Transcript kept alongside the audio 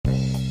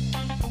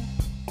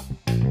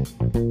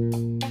Hi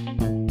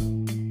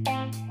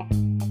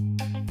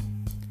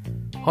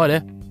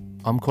there,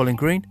 I'm Colin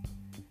Green.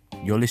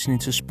 You're listening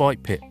to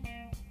Spike Pit,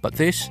 but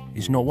this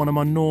is not one of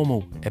my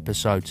normal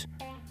episodes.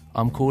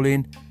 I'm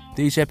calling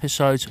these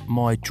episodes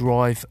my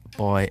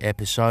drive-by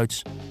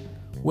episodes,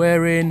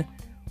 wherein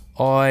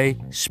I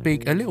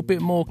speak a little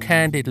bit more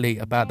candidly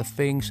about the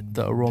things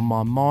that are on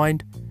my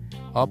mind.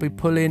 I'll be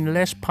pulling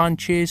less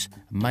punches,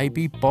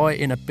 maybe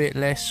biting a bit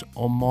less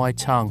on my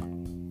tongue.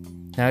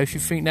 Now, if you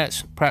think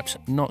that's perhaps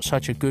not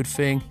such a good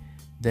thing,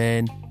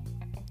 then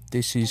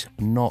this is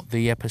not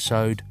the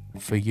episode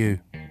for you.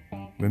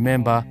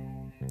 Remember,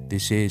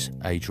 this is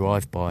a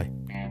drive-by.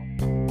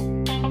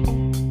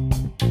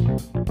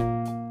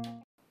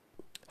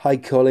 Hey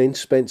Colin,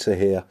 Spencer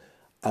here.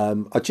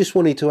 I just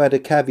wanted to add a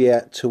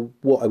caveat to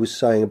what I was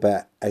saying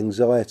about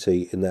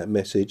anxiety in that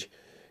message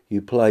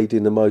you played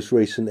in the most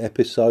recent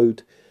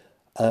episode.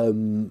 I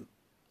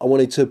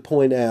wanted to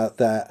point out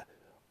that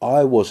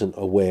I wasn't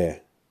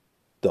aware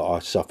that I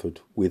suffered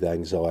with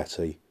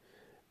anxiety.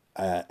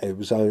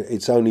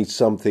 It's only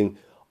something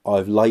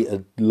I've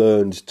later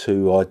learned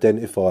to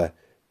identify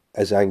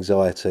as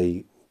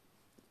anxiety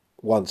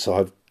once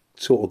I've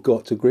sort of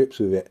got to grips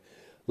with it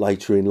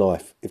later in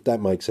life, if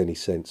that makes any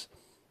sense.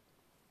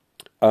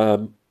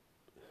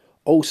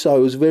 Also, I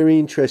was very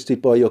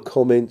interested by your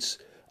comments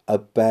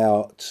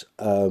about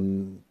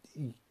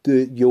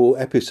your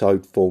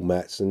episode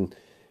formats and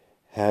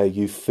how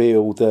you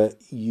feel that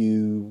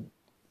you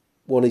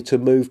wanted to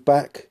move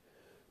back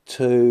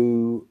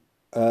to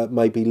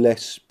maybe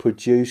less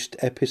produced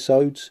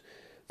episodes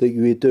that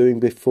you were doing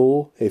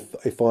before,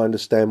 if I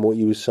understand what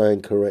you were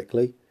saying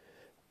correctly.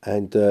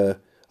 And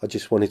I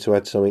just wanted to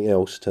add something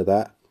else to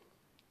that.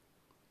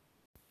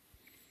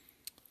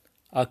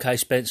 Okay,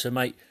 Spencer,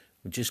 mate,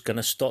 we're just going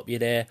to stop you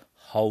there.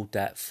 Hold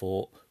that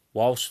thought.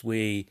 Whilst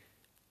we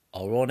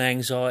are on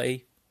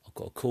anxiety, I've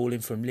got a call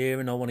in from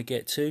Lieren I want to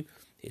get to.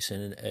 It's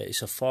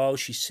a file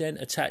she sent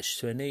attached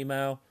to an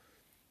email.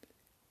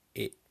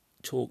 It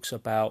talks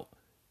about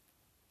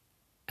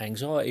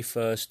anxiety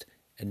first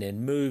and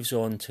then moves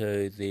on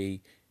to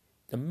the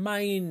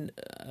main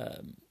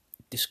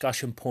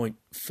discussion point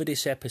for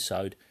this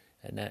episode,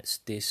 and that's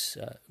this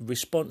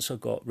response I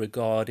got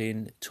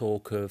regarding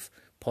talk of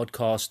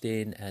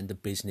podcasting and the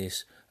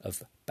business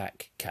of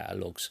back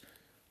catalogues.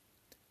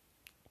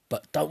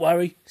 But don't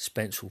worry,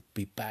 Spence will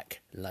be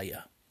back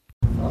later.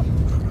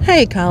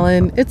 Hey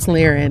Colin, it's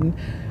Lieren.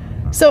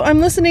 So I'm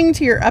listening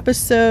to your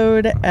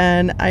episode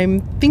and I'm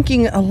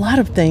thinking a lot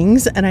of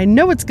things, and I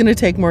know it's going to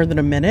take more than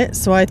a minute,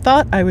 so I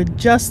thought I would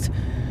just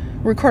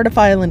record a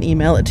file and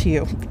email it to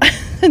you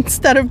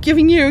instead of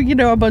giving you,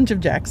 a bunch of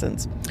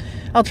Jacksons.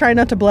 I'll try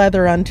not to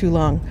blather on too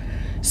long.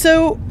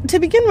 So to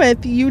begin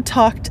with, you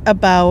talked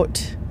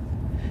about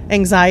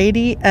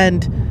anxiety,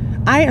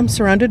 and I am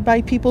surrounded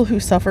by people who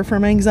suffer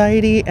from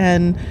anxiety,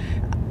 and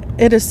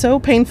it is so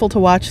painful to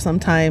watch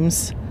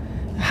sometimes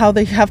how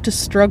they have to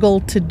struggle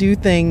to do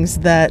things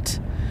that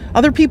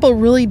other people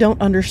really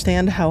don't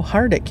understand how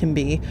hard it can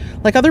be.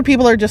 Like, other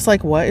people are just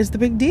like, what is the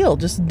big deal?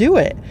 Just do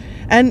it.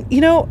 And,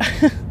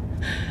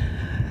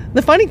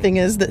 the funny thing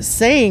is that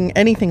saying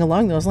anything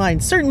along those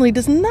lines certainly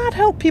does not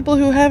help people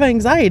who have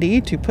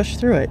anxiety to push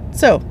through it.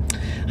 So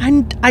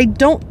I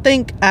don't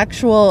think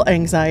actual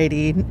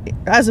anxiety,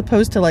 as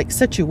opposed to like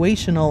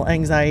situational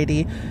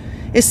anxiety,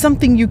 is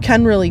something you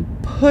can really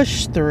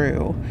push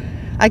through.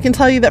 I can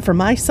tell you that for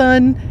my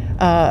son,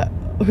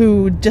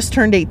 who just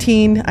turned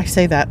 18, I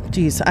say that,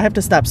 geez, I have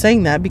to stop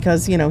saying that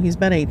because, he's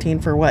been 18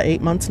 for 8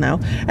 months now.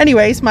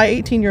 Anyways, my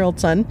 18-year-old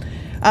son,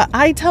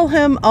 I tell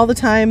him all the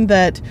time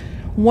that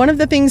one of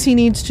the things he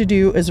needs to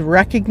do is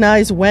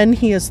recognize when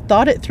he has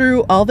thought it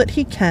through all that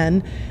he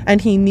can, and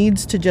he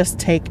needs to just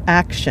take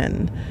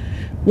action.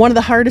 One of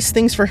the hardest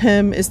things for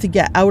him is to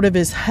get out of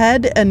his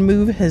head and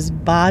move his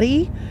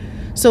body.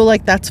 So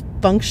that's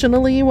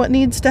functionally what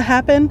needs to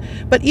happen.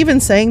 But even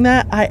saying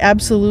that, I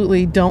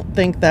absolutely don't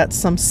think that's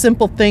some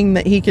simple thing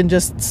that he can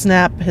just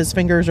snap his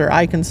fingers, or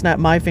I can snap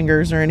my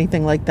fingers, or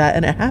anything like that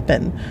and it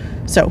happen.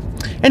 So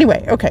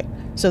anyway, okay.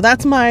 So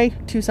that's my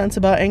 2 cents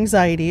about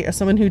anxiety as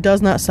someone who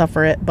does not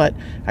suffer it, but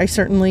I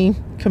certainly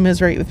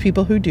commiserate with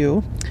people who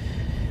do.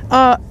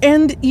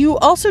 And you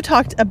also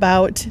talked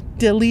about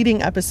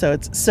deleting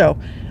episodes. So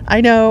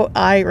I know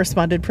I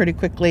responded pretty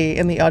quickly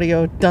in the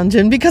audio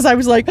dungeon because I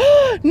was like,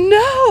 oh,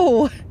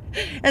 no.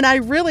 And I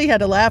really had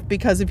to laugh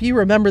because if you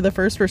remember, the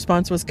first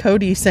response was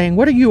Cody saying,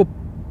 what are you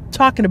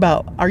talking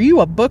about? Are you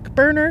a book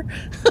burner?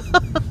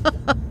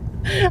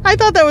 I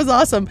thought that was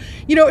awesome.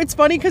 It's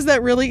funny because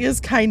that really is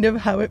kind of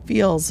how it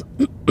feels.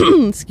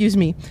 Excuse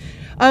me.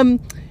 I'm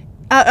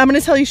going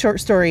to tell you a short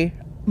story.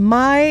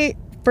 My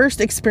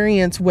first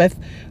experience with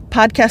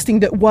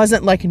podcasting that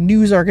wasn't like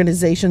news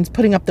organizations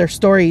putting up their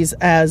stories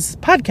as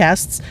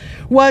podcasts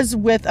was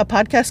with a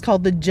podcast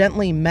called The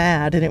Gently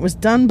Mad, and it was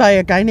done by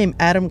a guy named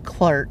Adam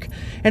Clark,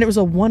 and it was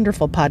a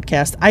wonderful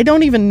podcast. I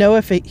don't even know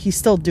if he's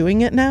still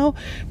doing it now,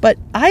 but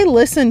I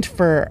listened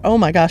for, oh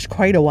my gosh,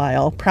 quite a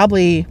while,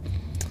 probably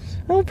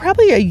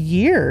a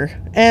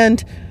year,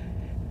 and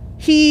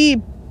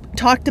he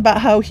talked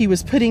about how he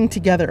was putting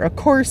together a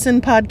course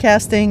in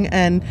podcasting.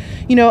 And,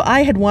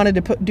 I had wanted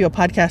to do a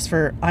podcast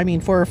for,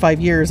 4 or 5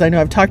 years. I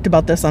know I've talked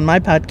about this on my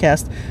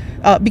podcast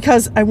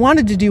because I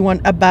wanted to do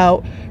one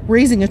about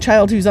raising a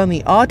child who's on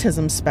the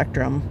autism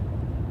spectrum.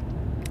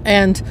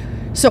 And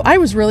so I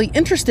was really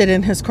interested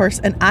in his course,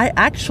 and I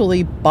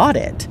actually bought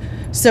it.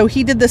 So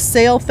he did the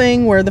sale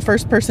thing where the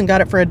first person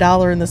got it for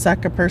 $1 and the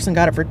second person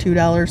got it for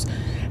 $2.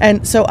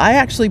 And so I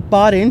actually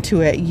bought into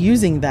it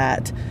using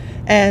that.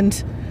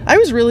 And I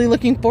was really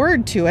looking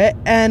forward to it.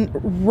 And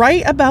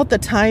right about the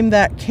time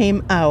that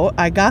came out,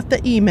 I got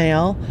the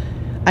email.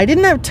 I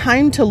didn't have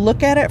time to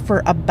look at it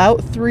for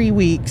about 3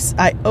 weeks.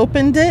 I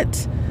opened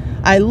it,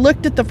 I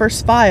looked at the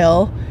first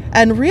file,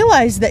 and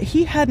realized that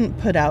he hadn't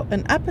put out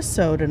an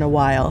episode in a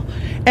while.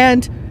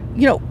 And,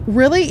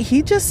 really,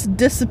 he just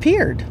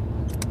disappeared.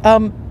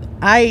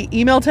 I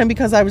emailed him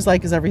because I was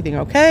like, is everything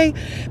okay?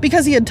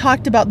 Because he had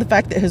talked about the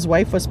fact that his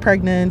wife was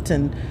pregnant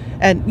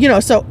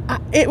so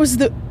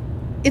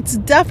it's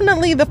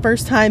definitely the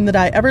first time that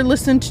I ever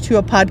listened to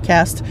a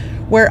podcast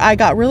where I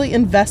got really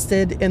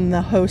invested in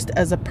the host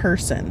as a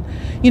person.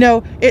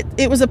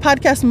 It was a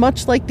podcast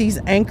much like these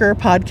Anchor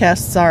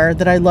podcasts are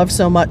that I love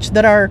so much,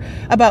 that are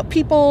about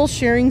people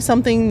sharing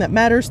something that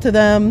matters to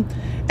them.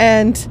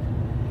 And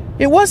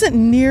it wasn't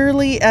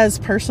nearly as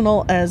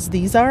personal as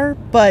these are,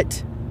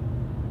 but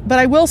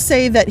I will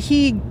say that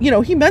he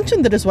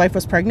mentioned that his wife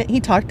was pregnant. He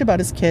talked about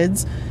his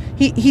kids.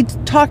 He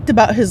talked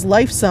about his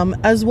life some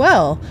as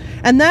well.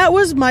 And that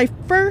was my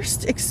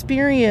first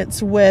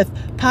experience with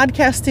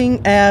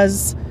podcasting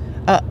as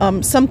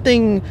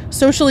something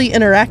socially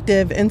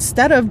interactive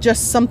instead of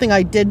just something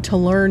I did to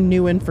learn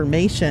new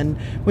information,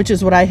 which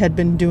is what I had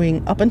been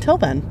doing up until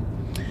then.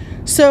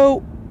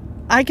 So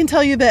I can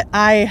tell you that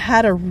I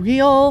had a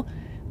real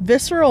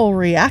visceral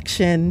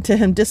reaction to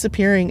him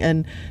disappearing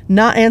and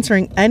not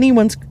answering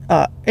anyone's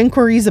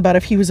inquiries about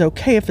if he was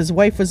okay, if his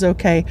wife was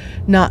okay,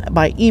 not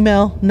by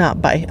email,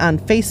 not by on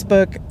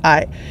Facebook.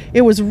 I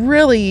was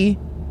really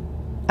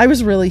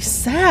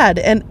sad.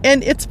 And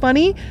it's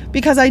funny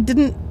because I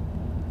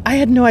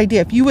had no idea.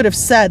 If you would have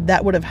said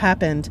that would have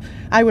happened,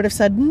 I would have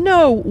said,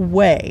 no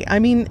way.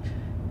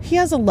 He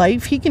has a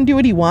life. He can do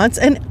what he wants.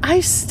 And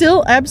I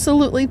still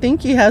absolutely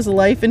think he has a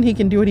life and he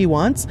can do what he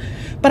wants.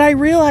 But I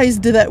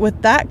realized that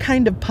with that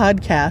kind of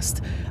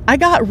podcast, I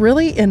got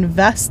really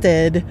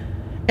invested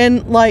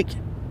in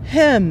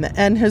him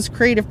and his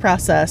creative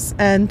process.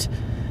 And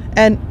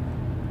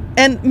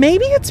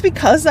maybe it's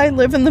because I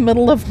live in the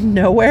middle of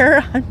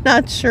nowhere. I'm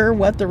not sure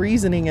what the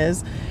reasoning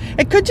is.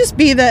 It could just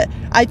be that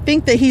I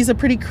think that he's a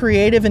pretty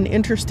creative and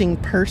interesting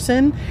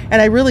person, and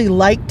I really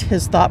liked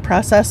his thought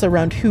process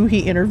around who he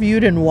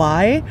interviewed and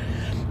why.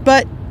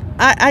 But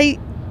I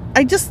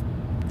just,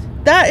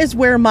 that is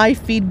where my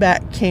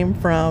feedback came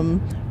from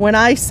when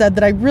I said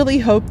that I really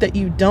hope that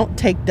you don't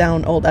take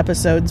down old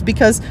episodes,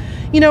 because,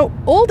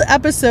 old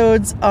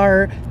episodes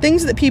are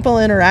things that people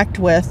interact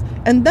with,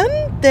 and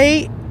then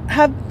they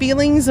have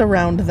feelings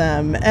around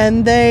them,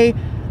 and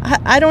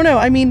I don't know.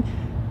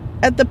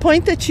 At the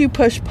point that you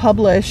push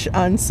publish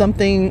on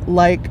something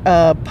like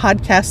a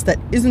podcast that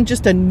isn't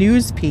just a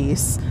news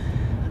piece,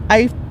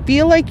 I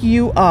feel like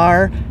you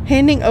are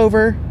handing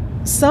over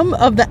some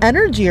of the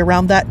energy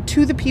around that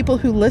to the people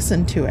who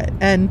listen to it.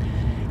 And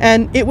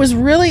it was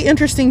really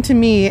interesting to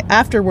me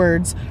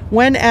afterwards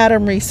when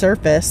Adam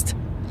resurfaced.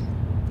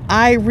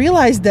 I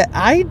realized that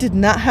I did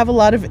not have a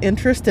lot of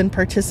interest in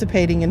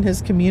participating in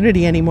his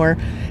community anymore,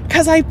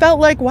 because I felt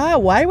like, wow,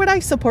 why would I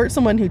support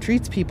someone who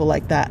treats people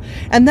like that?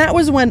 And that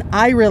was when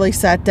I really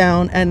sat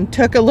down and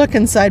took a look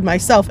inside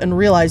myself and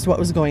realized what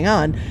was going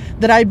on,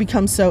 that I'd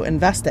become so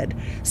invested.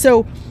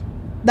 So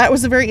that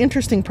was a very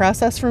interesting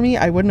process for me.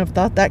 I wouldn't have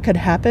thought that could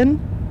happen.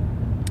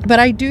 But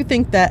I do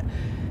think that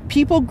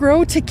people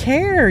grow to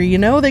care,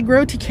 they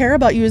grow to care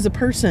about you as a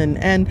person.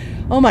 And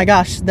oh my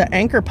gosh, the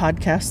Anchor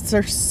podcasts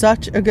are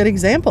such a good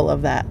example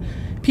of that.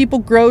 People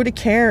grow to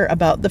care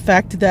about the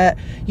fact that,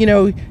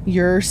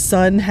 your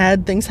son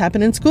had things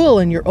happen in school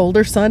and your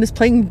older son is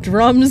playing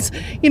drums,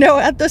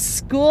 at the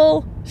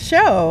school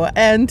show,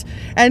 and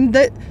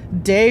that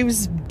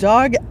Dave's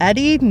dog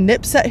Eddie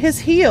nips at his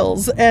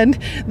heels, and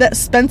that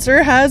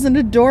Spencer has an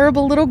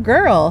adorable little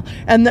girl,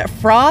 and that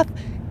Froth,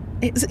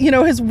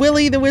 his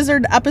Willy the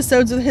Wizard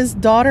episodes with his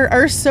daughter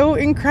are so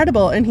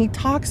incredible, and he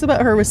talks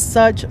about her with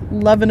such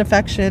love and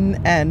affection.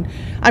 And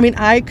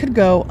I could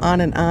go on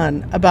and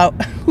on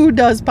about who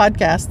does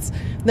podcasts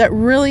that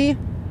really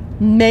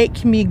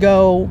make me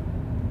go,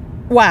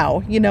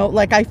 wow,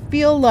 I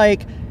feel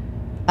like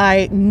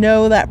I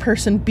know that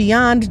person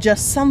beyond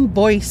just some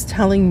voice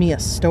telling me a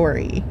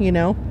story.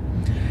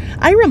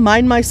 I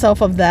remind myself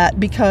of that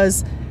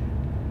because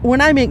when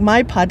I make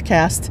my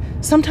podcast,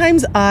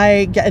 sometimes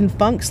I get in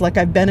funks like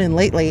I've been in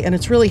lately, and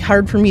it's really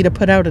hard for me to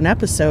put out an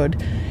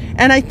episode.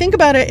 And I think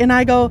about it and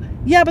I go,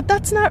 yeah, but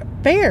that's not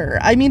fair.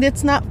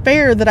 It's not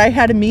fair that I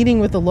had a meeting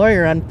with a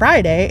lawyer on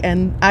Friday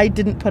and I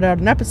didn't put out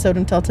an episode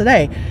until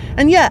today.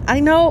 And yeah,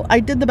 I know I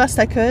did the best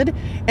I could,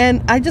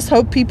 and I just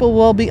hope people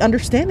will be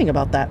understanding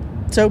about that.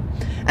 So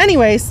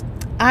anyways,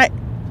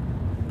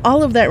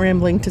 all of that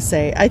rambling to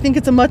say, I think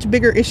it's a much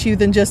bigger issue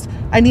than just,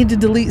 I need to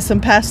delete some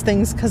past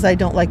things because I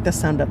don't like the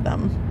sound of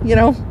them, you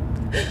know?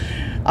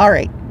 All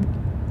right.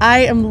 I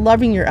am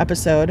loving your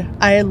episode.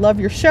 I love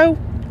your show,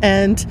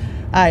 and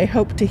I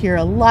hope to hear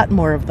a lot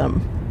more of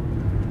them.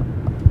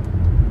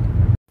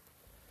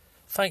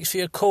 Thanks for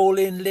your call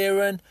in,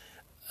 Lieren.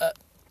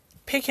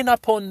 Picking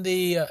up on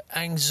the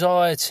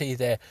anxiety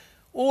there,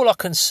 all I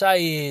can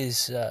say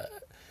is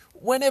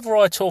whenever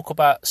I talk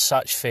about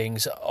such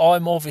things,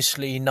 I'm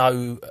obviously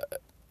no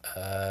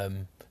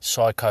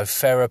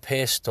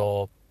psychotherapist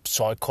or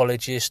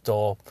psychologist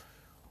or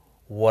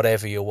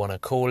whatever you want to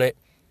call it.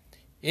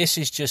 This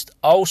is just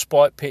old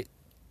Spike Pit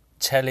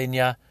telling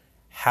you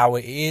how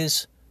it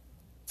is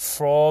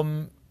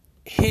from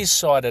his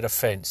side of the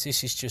fence.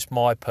 This is just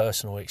my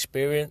personal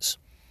experience.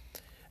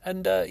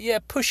 And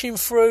pushing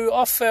through,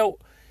 I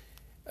felt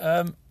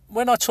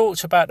when I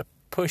talked about the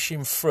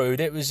pushing through,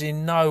 it was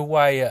in no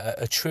way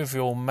a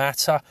trivial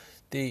matter.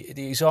 The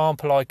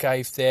example I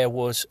gave there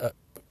was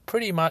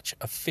pretty much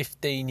a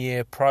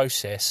 15-year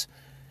process.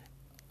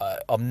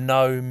 I'm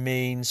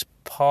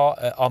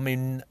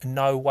in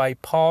no way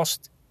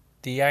past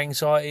the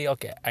anxiety. I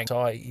get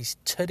anxieties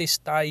to this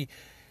day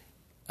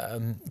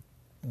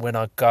when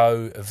I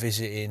go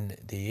visiting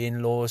the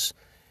in-laws,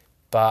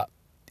 but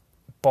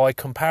by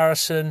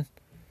comparison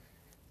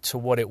to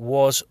what it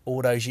was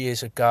all those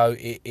years ago,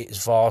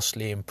 it's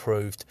vastly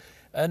improved.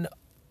 And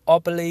I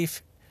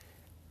believe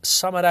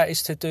some of that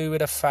is to do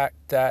with the fact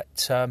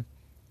that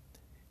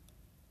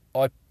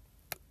I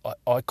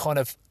kind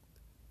of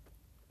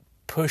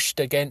pushed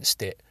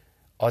against it.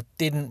 I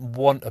didn't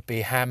want to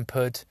be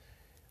hampered.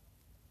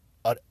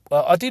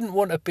 I didn't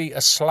want to be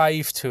a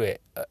slave to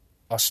it.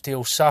 I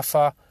still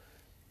suffer,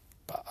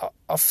 but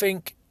I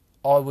think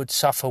I would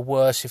suffer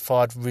worse if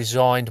I'd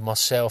resigned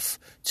myself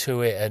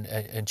to it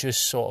and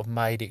just sort of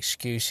made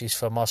excuses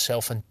for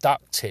myself and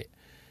ducked it.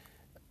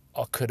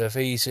 I could have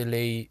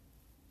easily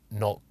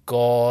not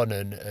gone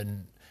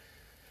and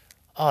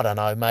I don't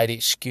know, made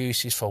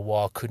excuses for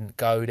why I couldn't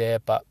go there.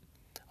 But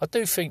I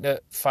do think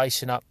that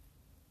facing up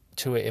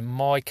to it in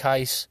my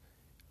case,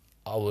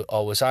 I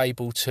was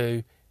able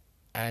to,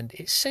 and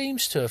it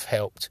seems to have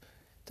helped.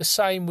 The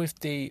same with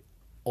the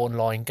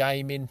online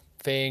gaming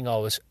thing. I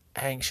was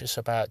anxious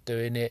about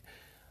doing it.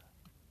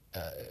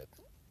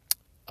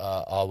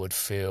 I would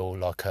feel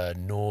like a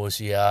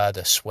nausea,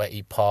 the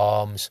sweaty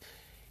palms.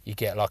 You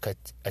get like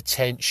a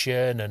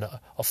tension, and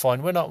I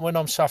find when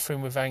I'm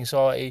suffering with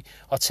anxiety,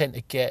 I tend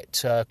to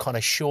get kind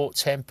of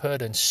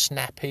short-tempered and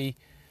snappy,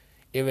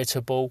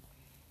 irritable.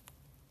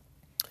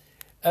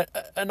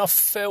 And I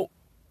felt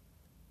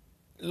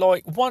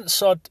like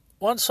once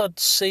I'd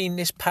seen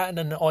this pattern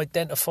and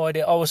identified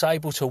it, I was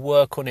able to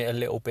work on it a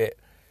little bit.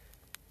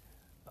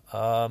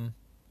 But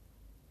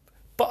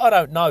I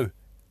don't know.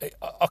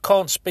 I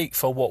can't speak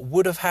for what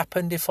would have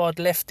happened if I'd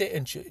left it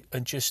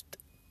and just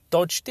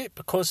dodged it,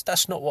 because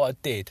that's not what I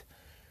did.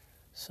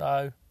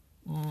 So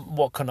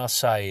what can I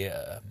say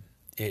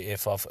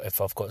if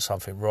I've got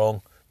something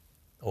wrong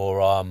or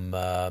I'm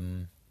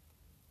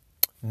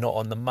not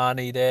on the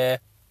money there?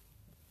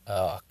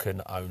 I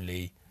can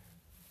only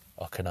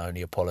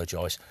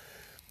apologise.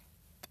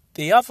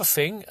 The other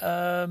thing,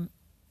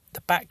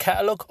 the back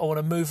catalogue, I want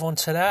to move on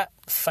to that.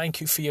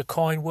 Thank you for your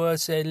kind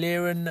words there,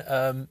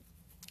 Lieren.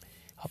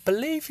 I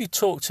believe you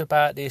talked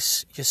about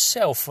this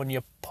yourself on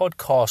your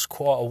podcast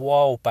quite a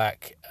while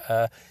back,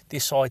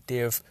 this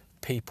idea of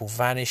people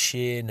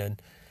vanishing,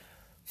 and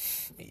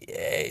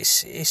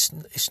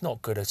it's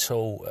not good at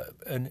all.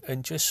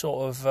 And just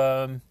sort of,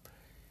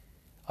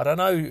 I don't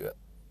know,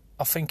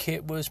 I think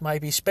it was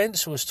maybe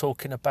Spencer was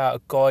talking about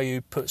a guy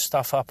who puts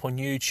stuff up on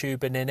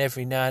YouTube and then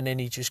every now and then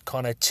he just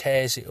kind of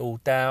tears it all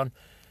down.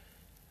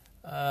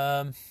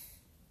 I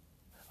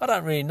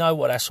don't really know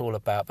what that's all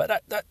about,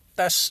 but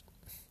that's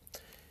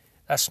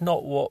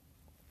not what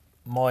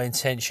my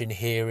intention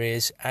here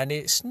is, and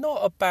it's not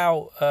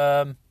about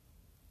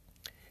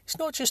it's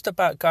not just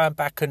about going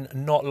back and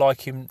not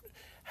liking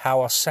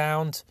how I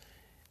sound.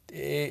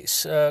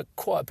 It's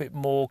quite a bit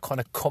more kind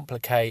of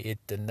complicated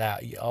than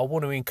that. I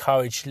want to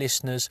encourage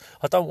listeners.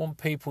 I don't want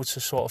people to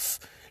sort of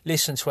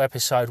listen to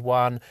episode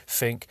 1,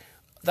 think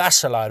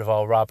that's a load of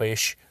old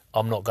rubbish,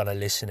 I'm not going to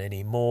listen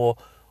anymore,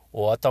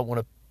 or I don't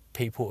want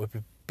people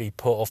to be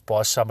put off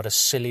by some of the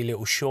silly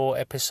little short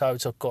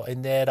episodes I've got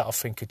in there that I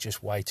think are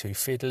just way too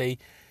fiddly.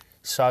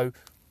 So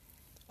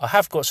I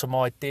have got some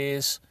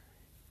ideas.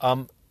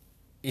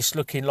 It's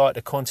looking like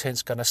the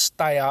content's going to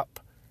stay up,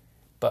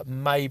 but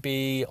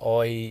maybe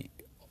I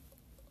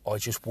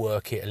just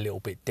work it a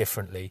little bit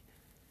differently.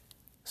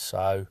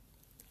 So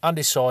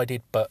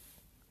undecided, but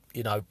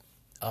you know,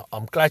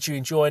 I'm glad you're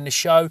enjoying the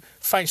show.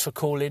 Thanks for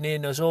calling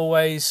in as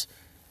always.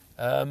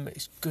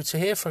 It's good to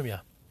hear from you.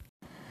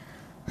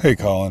 Hey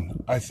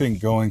Colin, I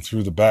think going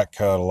through the back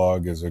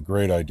catalog is a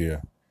great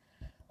idea.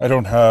 I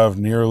don't have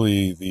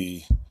nearly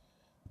the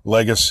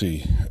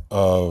legacy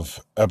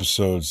of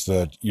episodes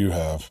that you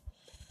have,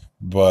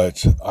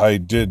 but I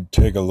did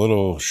take a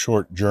little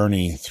short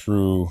journey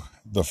through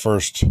the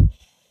first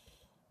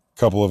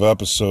couple of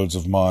episodes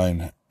of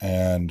mine,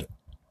 and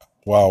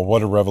wow,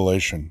 what a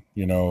revelation.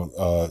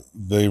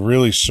 They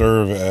really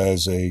serve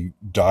as a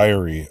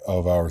diary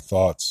of our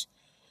thoughts,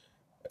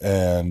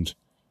 and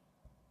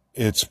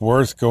it's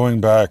worth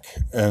going back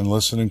and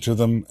listening to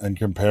them and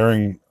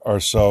comparing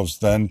ourselves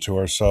then to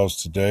ourselves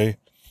today.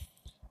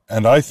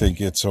 And I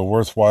think it's a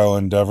worthwhile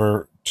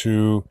endeavor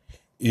to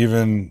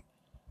even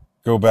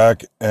go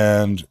back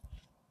and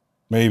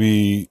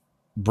maybe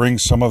bring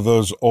some of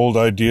those old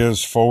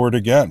ideas forward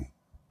again.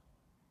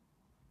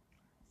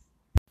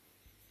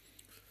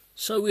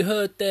 So we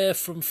heard there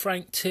from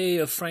Frank T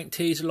of Frank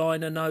T's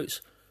liner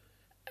notes.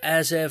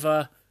 As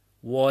ever,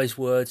 wise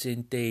words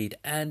indeed,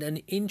 and an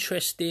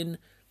interesting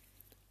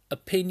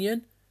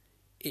opinion.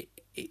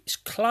 It's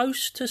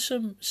close to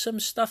some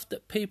stuff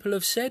that people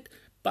have said,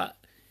 but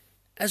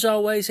as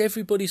always,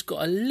 everybody's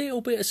got a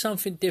little bit of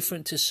something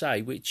different to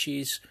say, which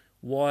is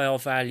why I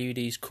value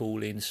these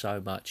call-ins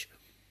so much.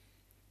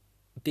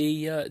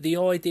 The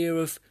idea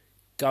of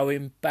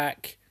going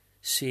back,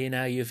 seeing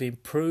how you've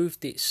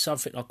improved, it's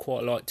something I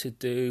quite like to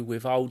do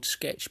with old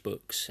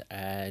sketchbooks,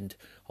 and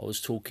I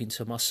was talking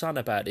to my son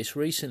about this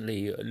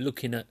recently,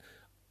 looking at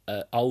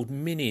old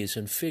minis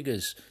and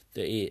figures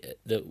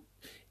that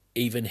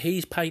even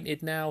he's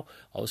painted now.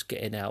 I was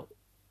getting out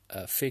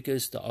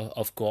figures that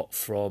I've got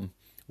from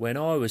when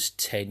I was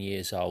 10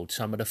 years old,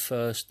 some of the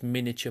first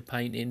miniature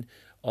painting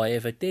I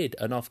ever did,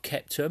 and I've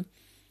kept them.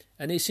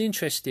 And it's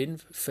interesting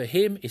for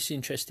him, it's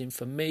interesting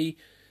for me,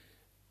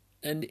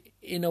 and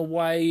in a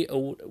way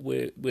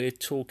we're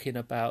talking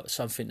about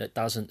something that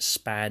doesn't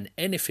span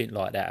anything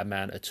like that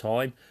amount of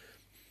time.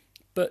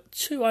 But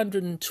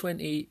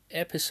 220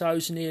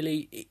 episodes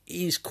nearly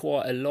is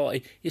quite a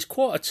lot. It's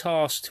quite a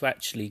task to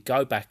actually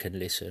go back and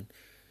listen.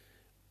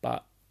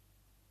 But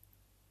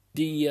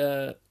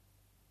the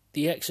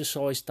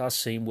exercise does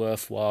seem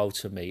worthwhile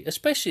to me,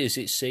 especially as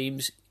it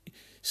seems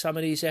some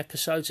of these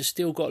episodes have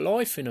still got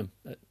life in them.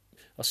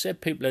 I said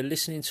people are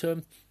listening to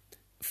them.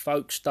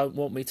 Folks don't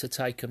want me to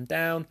take them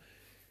down.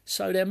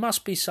 So there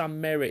must be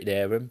some merit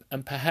there.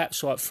 And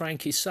perhaps, like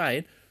Frank is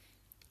saying,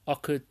 I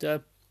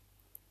could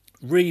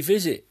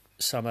revisit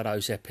some of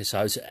those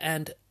episodes.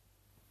 And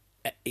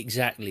that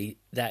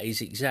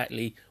is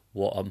exactly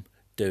what I'm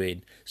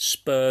doing.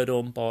 Spurred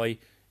on by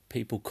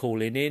people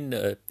calling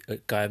in,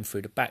 going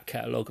through the back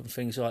catalogue and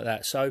things like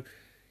that. So,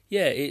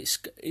 yeah,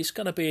 it's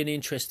going to be an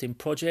interesting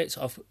project.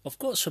 I've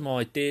got some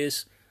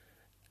ideas,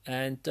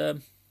 and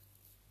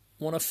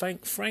want to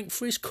thank Frank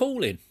for his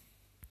calling.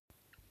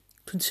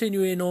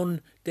 Continuing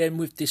on then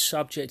with this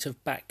subject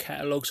of back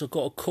catalogues, I've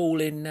got a call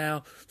in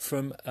now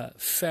from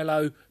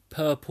fellow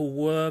Purple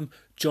Worm,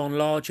 John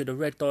Large of the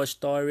Red Dice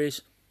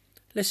Diaries.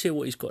 Let's hear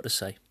what he's got to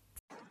say.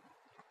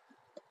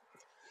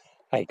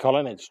 Hey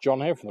Colin, it's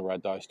John here from the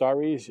Red Dice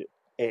Diaries.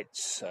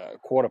 It's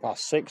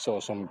 6:15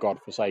 or some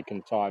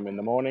godforsaken time in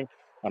the morning,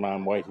 and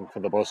I'm waiting for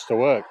the bus to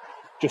work.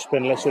 Just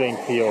been listening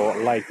to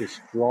your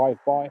latest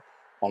drive-by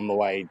on the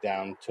way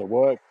down to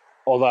work.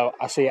 Although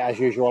I see it as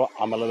usual,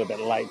 I'm a little bit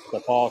late to the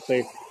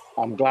party.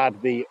 I'm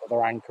glad the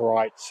other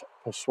anchorites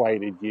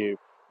persuaded you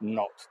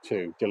not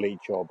to delete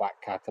your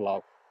back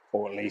catalogue,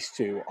 or at least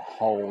to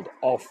hold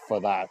off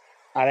for that.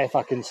 And if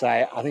I can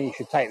say, I think you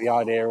should take the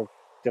idea of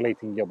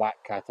deleting your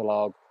back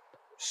catalogue,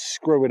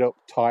 screw it up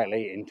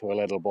tightly into a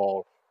little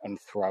ball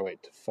and throw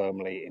it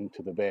firmly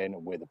into the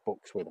bin with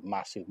books with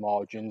massive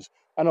margins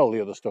and all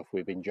the other stuff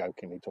we've been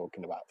jokingly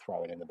talking about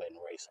throwing in the bin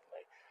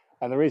recently.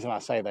 And the reason I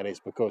say that is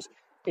because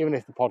even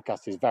if the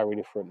podcast is very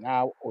different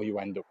now, or you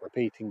end up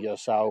repeating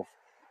yourself,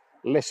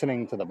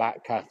 listening to the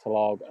back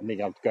catalogue and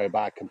being able to go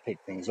back and pick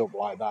things up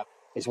like that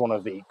is one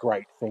of the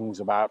great things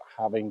about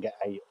having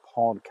a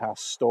podcast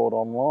stored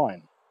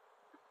online.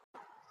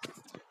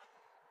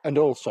 And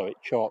also it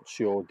charts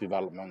your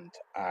development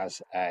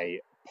as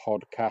a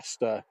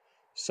podcaster.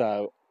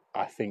 So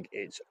I think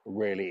it's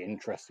really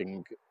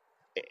interesting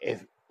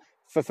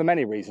for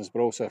many reasons, but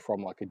also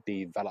from like a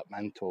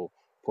developmental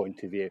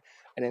point of view.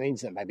 And it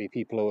means that maybe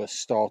people who are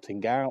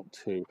starting out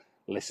to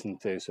listen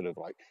to sort of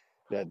like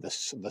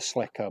the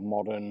slicker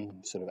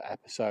modern sort of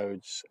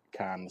episodes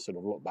can sort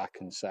of look back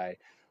and say,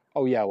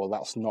 oh yeah, well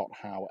that's not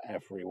how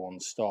everyone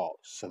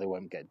starts, so they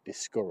won't get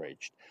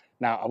discouraged.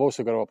 Now I've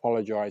also got to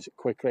apologise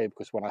quickly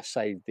because when I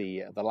saved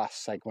the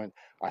last segment,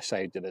 I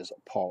saved it as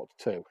part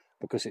 2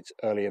 because it's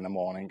early in the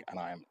morning and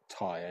I am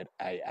tired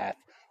AF.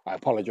 I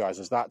apologise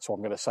as that, so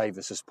I'm going to save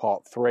this as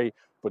part 3,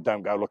 but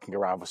don't go looking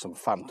around for some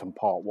phantom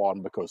part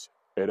 1 because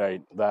it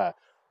ain't there.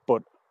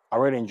 But I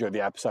really enjoyed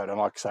the episode, and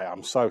like I say,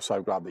 I'm so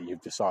glad that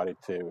you've decided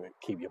to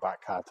keep your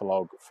back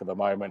catalogue for the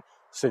moment,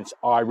 since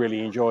I really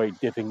enjoy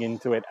dipping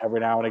into it every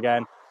now and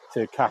again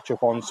to catch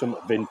up on some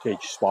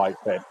vintage Spike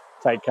Pit.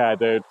 Take care,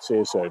 dude. See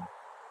you soon.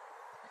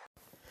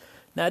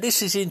 Now,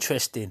 this is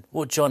interesting,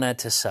 what John had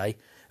to say.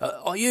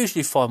 I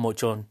usually find what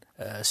John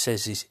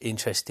says is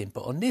interesting,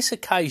 but on this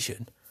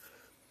occasion,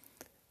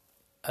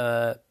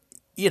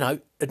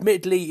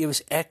 admittedly, it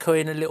was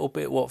echoing a little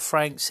bit what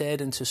Frank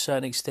said, and to a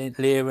certain extent,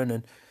 Lieren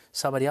and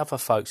some of the other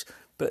folks.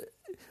 But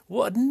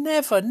what I'd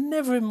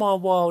never in my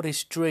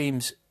wildest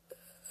dreams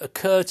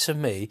occurred to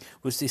me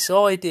was this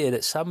idea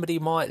that somebody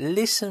might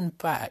listen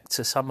back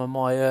to some of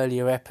my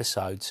earlier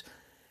episodes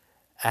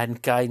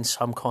and gain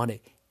some kind of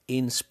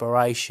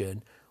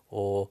inspiration,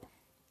 or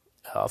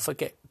I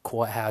forget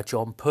quite how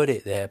John put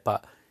it there,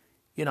 but,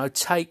 you know,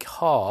 take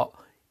heart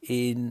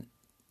in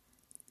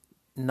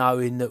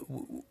knowing that,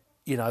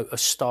 you know, I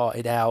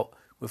started out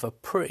with a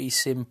pretty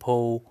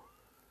simple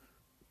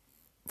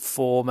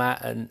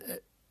format and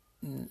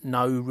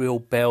no real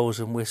bells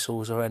and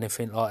whistles or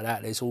anything like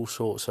that. There's all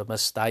sorts of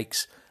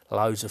mistakes,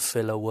 loads of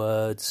filler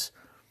words,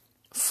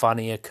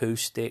 funny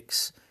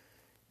acoustics,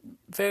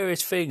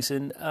 various things,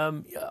 and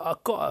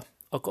I've got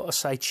to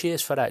say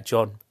cheers for that,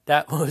 John.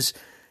 That was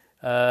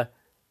a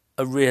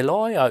real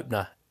eye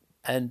opener,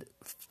 and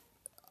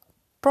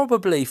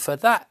probably for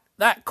that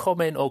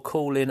comment or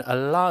calling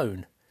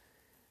alone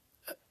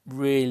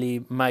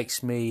really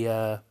makes me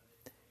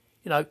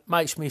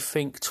makes me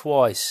think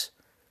twice.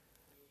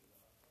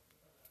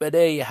 But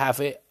there you have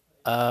it.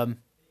 Hold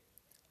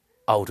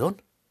on,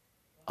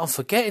 I'm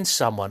forgetting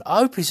someone. I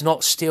hope he's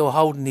not still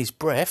holding his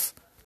breath.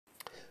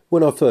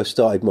 When I first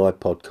started my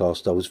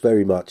podcast, I was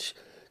very much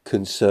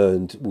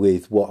concerned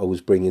with what I was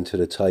bringing to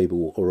the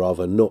table, or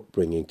rather not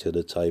bringing to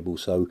the table.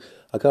 So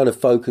I kind of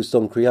focused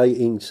on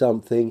creating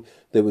something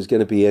that was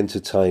going to be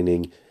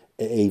entertaining,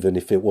 even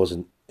if it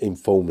wasn't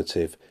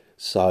informative.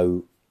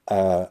 So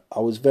I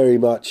was very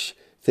much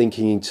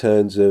thinking in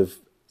terms of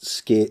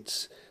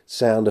skits,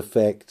 sound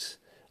effects,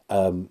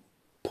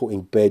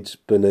 putting beds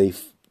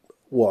beneath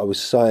what I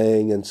was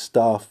saying and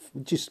stuff,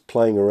 just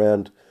playing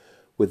around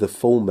with the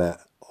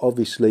format.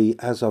 Obviously,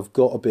 as I've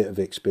got a bit of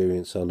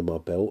experience under my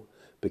belt,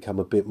 become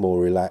a bit more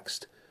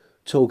relaxed,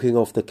 talking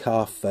off the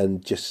cuff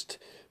and just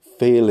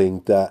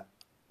feeling that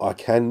I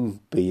can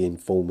be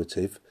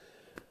informative.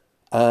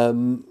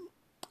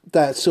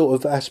 That sort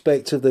of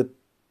aspect of the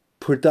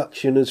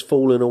production has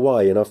fallen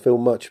away, and I feel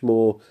much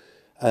more,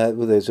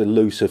 there's a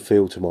looser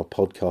feel to my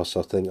podcast,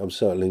 I think. I'm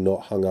certainly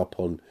not hung up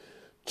on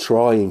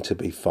trying to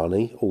be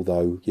funny,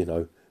 although, you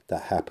know,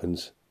 that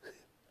happens.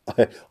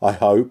 I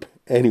hope.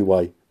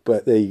 Anyway,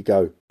 but there you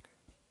go.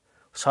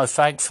 So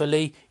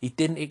thankfully, he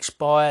didn't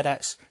expire.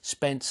 That's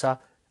Spencer,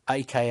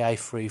 aka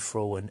Free For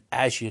All, and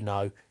as you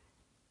know,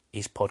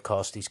 his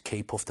podcast is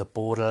Keep Off the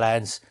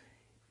Borderlands.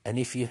 And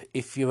if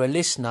you're a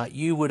listener,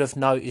 you would have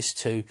noticed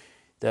too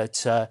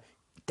that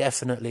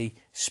definitely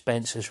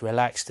Spencer's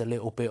relaxed a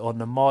little bit on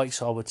the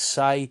mics, I would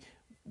say,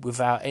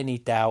 without any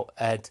doubt.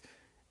 And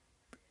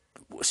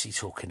what's he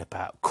talking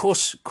about? Of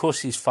course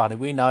he's funny.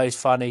 We know he's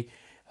funny.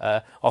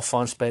 I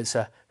find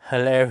Spencer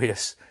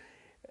hilarious.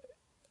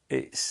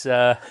 It's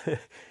a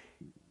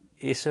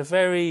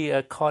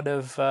very kind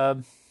of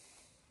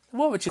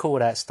what would you call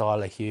that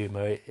style of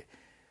humour?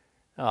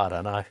 I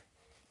don't know,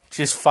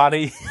 just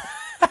funny.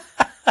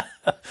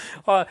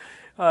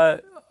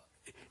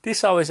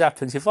 This always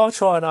happens. If I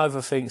try and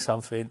overthink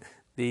something,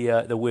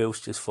 the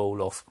wheels just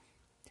fall off.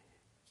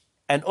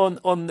 And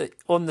on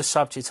the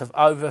subject of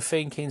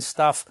overthinking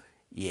stuff,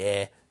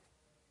 yeah,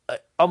 I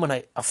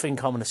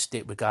think I'm gonna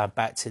stick with going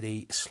back to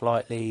the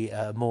slightly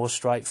more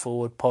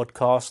straightforward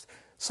podcast.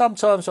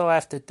 Sometimes I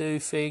have to do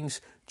things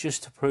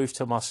just to prove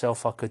to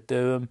myself I could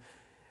do them,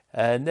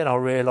 and then I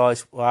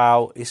realise,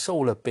 wow, it's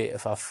all a bit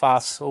of a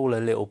fuss, all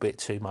a little bit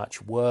too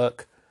much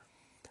work,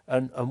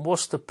 and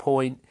what's the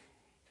point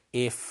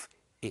if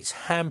it's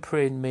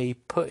hampering me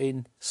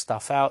putting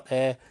stuff out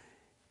there?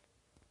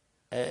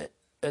 And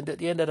at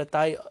the end of the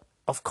day,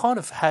 I've kind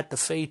of had the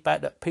feedback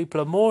that people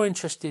are more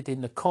interested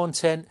in the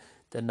content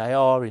than they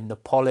are in the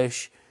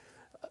polish.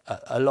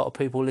 A lot of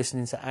people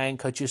listening to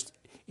Anchor just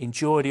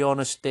enjoy the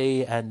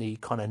honesty and the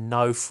kind of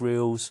no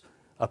frills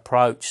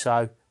approach.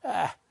 So,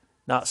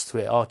 nuts to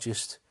it. I'll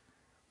just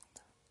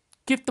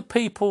give the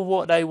people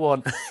what they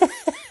want.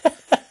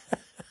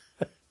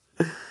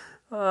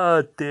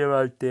 Oh dear,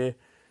 oh dear.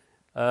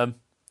 I'm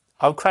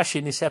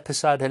crashing this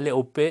episode a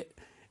little bit,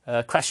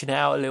 crashing it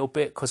out a little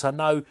bit, because I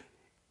know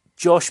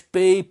Josh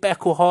B.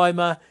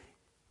 Beckelheimer,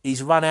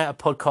 he's run out of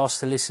podcasts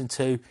to listen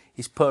to.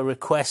 He's put a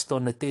request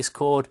on the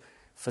Discord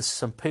for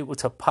some people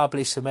to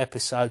publish some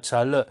episodes.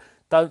 So look,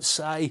 don't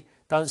say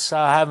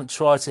I haven't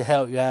tried to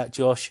help you out,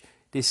 Josh.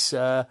 This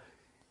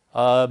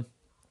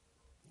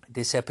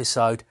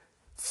episode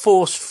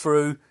forced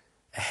through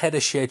ahead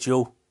of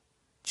schedule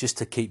just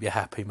to keep you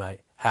happy,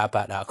 mate. How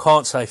about that? I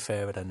can't say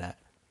fairer than that.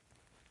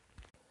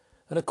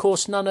 And of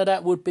course, none of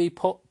that would be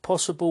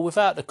possible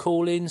without the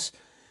call-ins.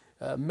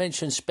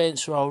 Mentioned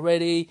Spencer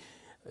already.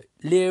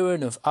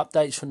 Lieren of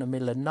Updates from the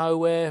Middle of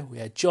Nowhere. We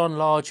had John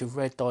Large of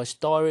Red Dice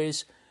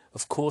Diaries.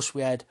 Of course,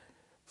 we had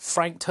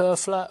Frank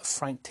Turfler,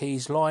 Frank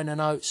T's Liner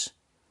Notes.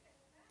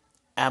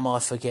 Am I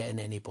forgetting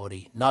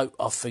anybody? No,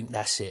 I think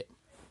that's it.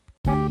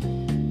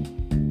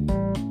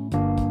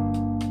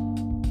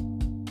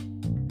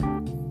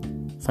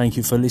 Thank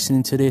you for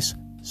listening to this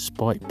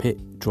Spike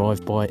Pit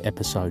Drive-By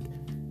episode.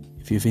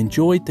 If you've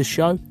enjoyed the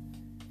show,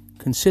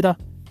 consider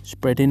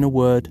spreading the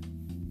word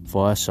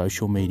via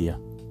social media.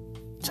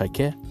 Take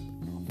care.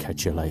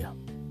 Catch you later.